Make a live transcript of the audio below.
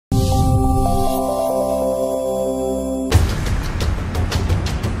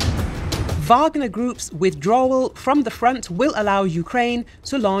Wagner Group's withdrawal from the front will allow Ukraine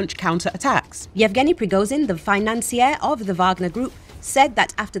to launch counterattacks. Yevgeny Prigozhin, the financier of the Wagner Group, said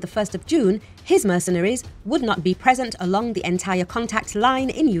that after the 1st of June, his mercenaries would not be present along the entire contact line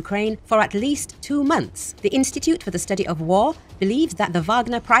in Ukraine for at least 2 months. The Institute for the Study of War believes that the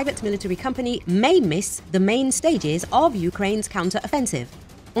Wagner private military company may miss the main stages of Ukraine's counter-offensive.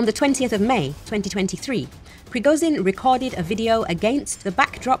 On the 20th of May 2023, Prigozhin recorded a video against the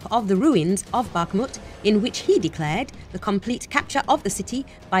backdrop of the ruins of Bakhmut in which he declared the complete capture of the city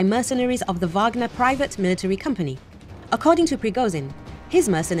by mercenaries of the Wagner private military company. According to Prigozhin, his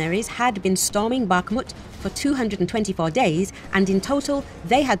mercenaries had been storming Bakhmut for 224 days, and in total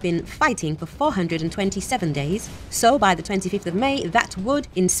they had been fighting for 427 days. So by the 25th of May, that would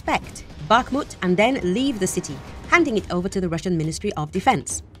inspect Bakhmut and then leave the city, handing it over to the Russian Ministry of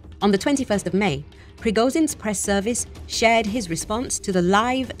Defense. On the 21st of May, Prigozhin's press service shared his response to the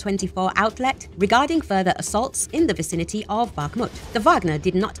Live 24 outlet regarding further assaults in the vicinity of Bakhmut. The Wagner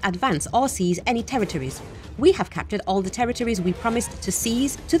did not advance or seize any territories. We have captured all the territories we promised to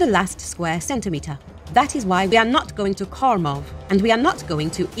seize to the last square centimeter. That is why we are not going to Kharkiv and we are not going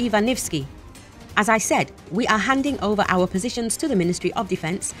to Ivanivsky. As I said, we are handing over our positions to the Ministry of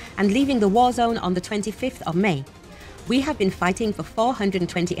Defense and leaving the war zone on the 25th of May. We have been fighting for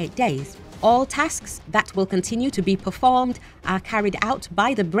 428 days. All tasks that will continue to be performed are carried out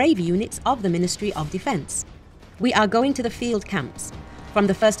by the brave units of the Ministry of Defense. We are going to the field camps. From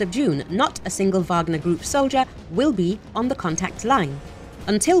the 1st of June, not a single Wagner Group soldier will be on the contact line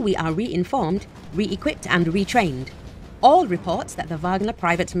until we are re-informed, re-equipped and retrained. All reports that the Wagner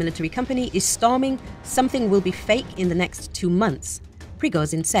private military company is storming something will be fake in the next 2 months,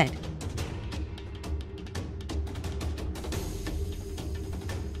 Prigozhin said.